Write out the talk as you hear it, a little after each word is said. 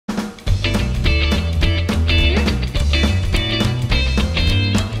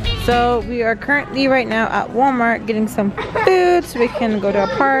So we are currently right now at Walmart getting some food so we can go to a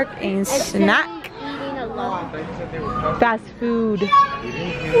park and snack. Fast food.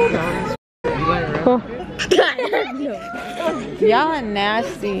 Oh. Y'all are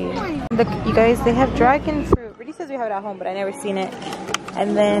nasty. Look, you guys, they have dragon fruit. Rudee says we have it at home, but I never seen it.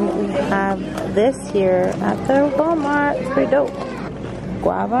 And then we have this here at the Walmart. It's pretty dope.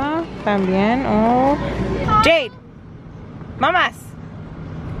 Guava también. Oh, Jade, mamas.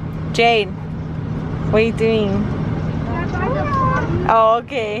 Jade, what are you doing? Oh,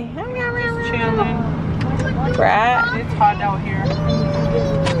 okay. Just chilling. Brat. It's hot out here.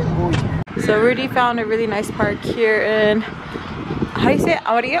 So Rudee found a really nice park here in, how do you say it?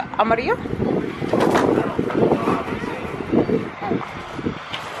 Amarillo? Amarillo?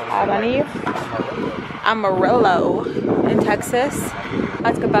 Amarillo in Texas.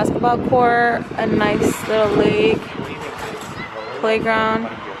 That's a basketball court, a nice little lake, playground.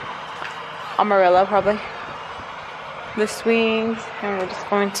 Amarillo probably. The swings, and we're just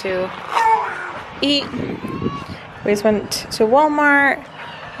going to eat. We just went to Walmart,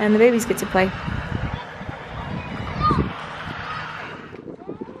 and the babies get to play.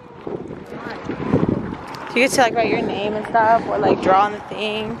 You get to like write your name and stuff, or like draw on the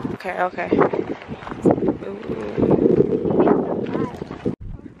thing. Okay, okay.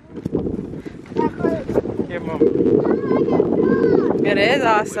 Here, Mom. It is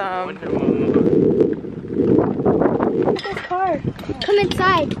awesome. This car. Come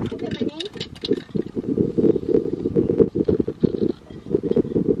inside.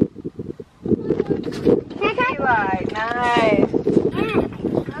 Right, nice.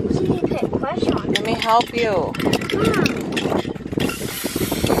 Let me help you.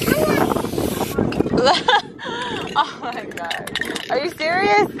 Oh my god. Are you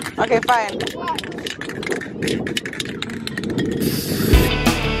serious? Okay, fine.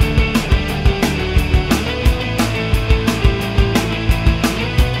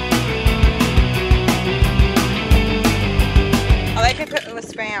 I like it with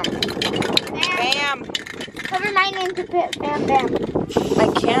spam. Spam. Cover my name to put Bam Bam. I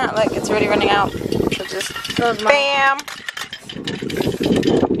can't, like it's already running out. So just bam.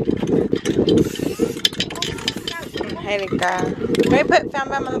 Angelica. Can we put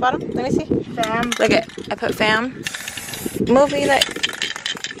Fambam on the bottom? Let me see. Fam. Look it. I put fam. Movie like.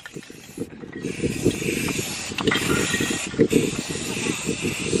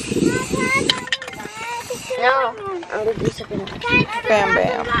 No. I'm gonna do something else. Bam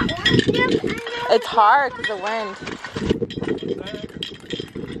bam. It's hard because of the wind.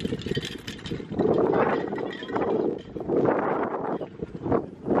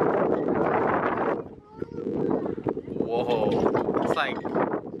 Whoa. It's like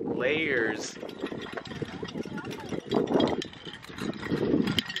layers.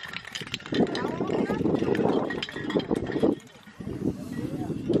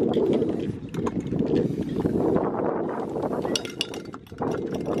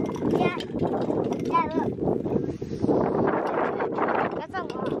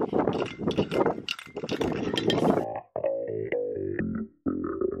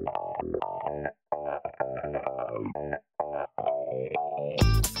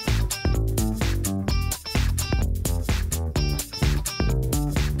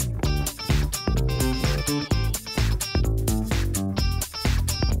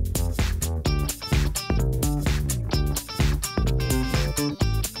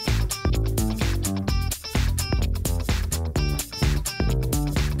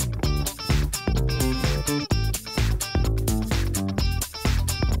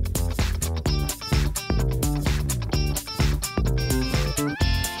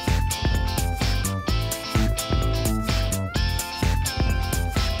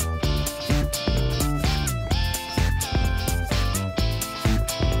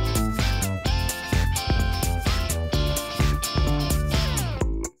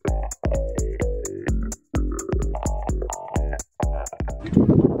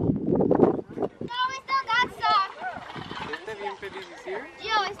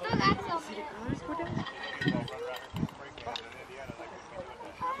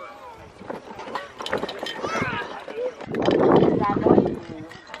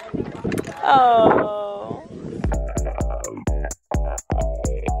 Oh.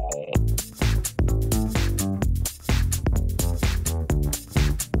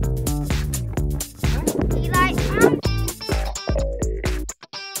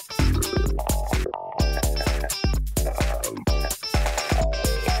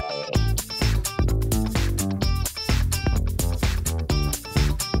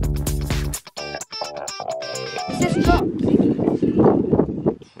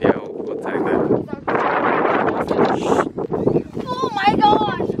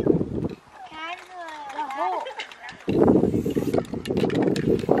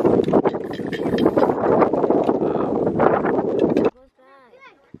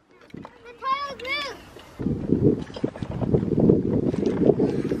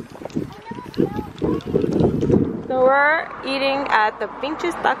 at the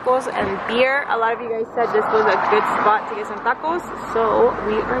Pinches Tacos and Beer. A lot of you guys said this was a good spot to get some tacos, so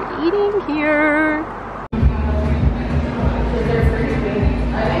we are eating here.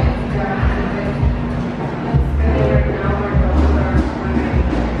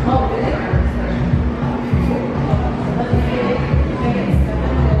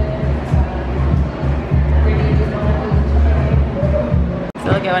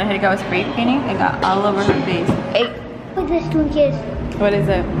 Look at when Angelica was spray painting, it got all over her face. Hey! What this drink is? What is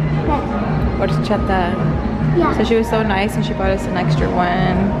it? What's chata? Yeah. So she was so nice and she bought us an extra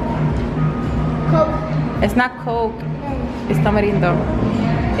one. Coke. It's not Coke. It's tamarindo.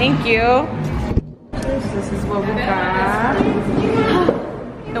 Thank you. This is what we got.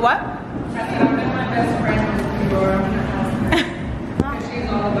 The what?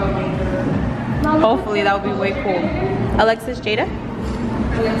 Hopefully that would be way cool. Alexis Jayda?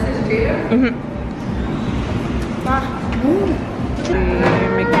 Alexis Jayda? Mm-hmm.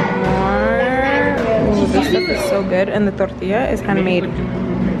 We're making more. Ooh, this stuff is so good. And the tortilla is handmade.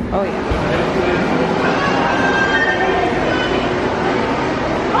 Oh yeah.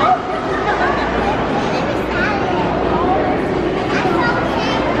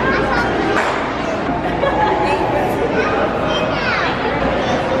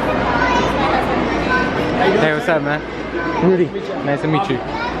 Hey, what's up, man? Rudee. Nice to meet you.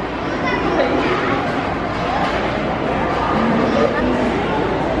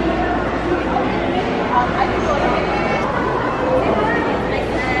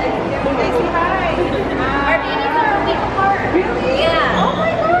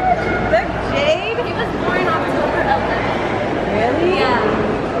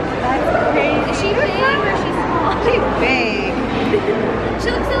 She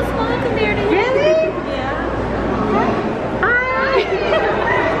looks so small compared to you. Really? Yeah. Hi. Me too.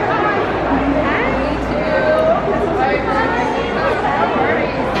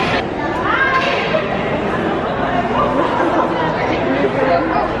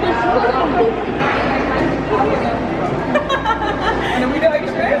 And then we do like a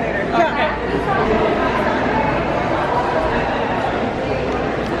later. Okay.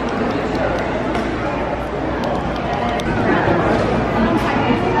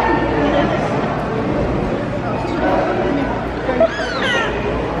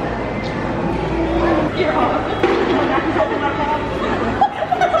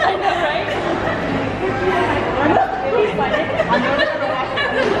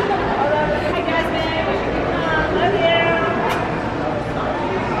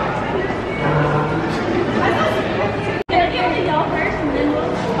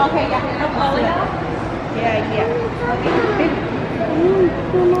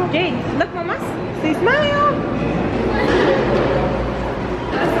 Jade, look, mamas. Say smile.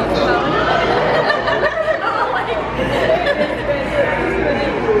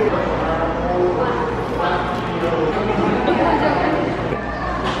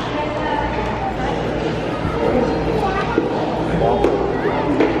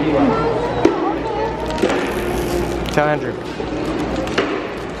 Tell Andrew.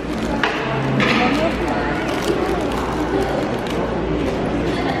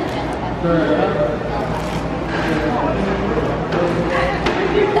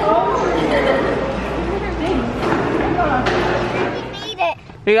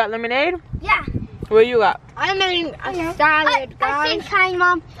 You got lemonade? Yeah. What you got? I made a salad, guys. I think kind,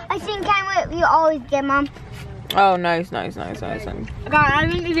 Mom. I think kind what we always get, Mom. Oh, nice. God,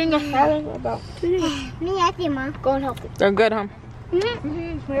 I've been eating a salad for about 2 days. Me, I think, Mom. Go and help it. They're good, huh?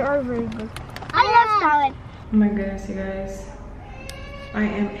 They are very good. I love salad. Oh my goodness, you guys. I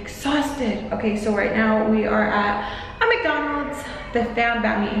am exhausted. Okay, so right now we are at a McDonald's. The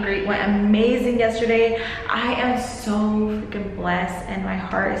Fambam meet and greet went amazing yesterday. I am so freaking blessed and my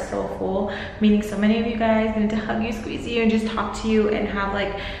heart is so full. Meeting so many of you guys, getting to hug you, squeeze you, and just talk to you and have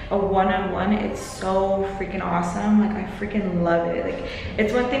like a one-on-one. It's so freaking awesome. Like I freaking love it. Like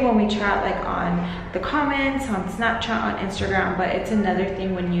it's one thing when we chat like on the comments, on Snapchat, on Instagram, but it's another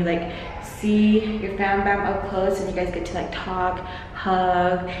thing when you like see your Fambam up close and you guys get to like talk,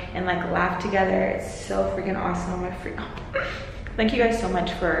 hug, and like laugh together. It's so freaking awesome. Thank you guys so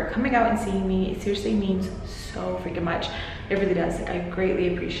much for coming out and seeing me. It seriously means so freaking much. It really does. Like I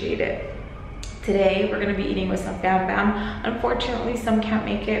greatly appreciate it. Today we're gonna be eating with some Fambam. Unfortunately, some can't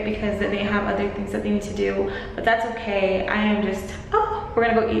make it because they have other things that they need to do, but that's okay. I am just, we're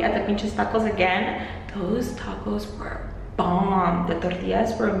gonna go eat at the Pinches Tacos again. Those tacos were bomb. The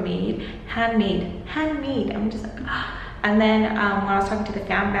tortillas were handmade. I'm just like, And then when I was talking to the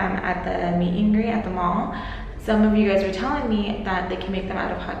Fambam at the meet and greet at the mall, some of you guys were telling me that they can make them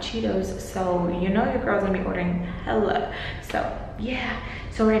out of hot Cheetos, so you know your girl's gonna be ordering hella. So yeah,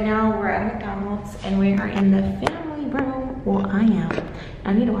 so right now we're at McDonald's and we are in the family room. Well, I am.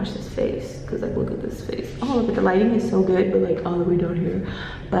 I need to wash this face because like, look at this face. Oh, look at the lighting is so good, but like all the way down here.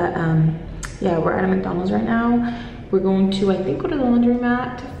 But yeah, we're at a McDonald's right now. We're going to, I think, go to the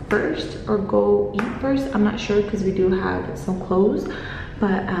laundromat first or go eat first. I'm not sure because we do have some clothes.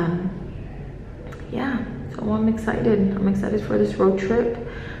 But yeah, so I'm excited. I'm excited for this road trip.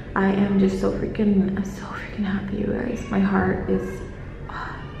 I am just so freaking happy, you guys. My heart is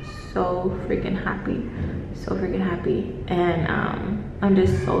so freaking happy. So freaking happy. And I'm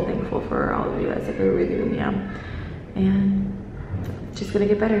just so thankful for all of you guys. Like I really, really am. And it's just gonna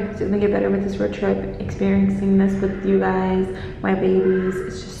get better. It's gonna get better with this road trip. Experiencing this with you guys, my babies.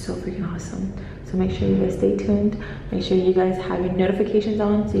 It's just so freaking awesome. So make sure you guys stay tuned. Make sure you guys have your notifications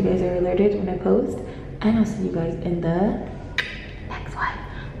on so you guys are alerted when I post. And I'll see you guys in the next one.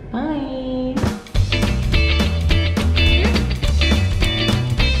 Bye.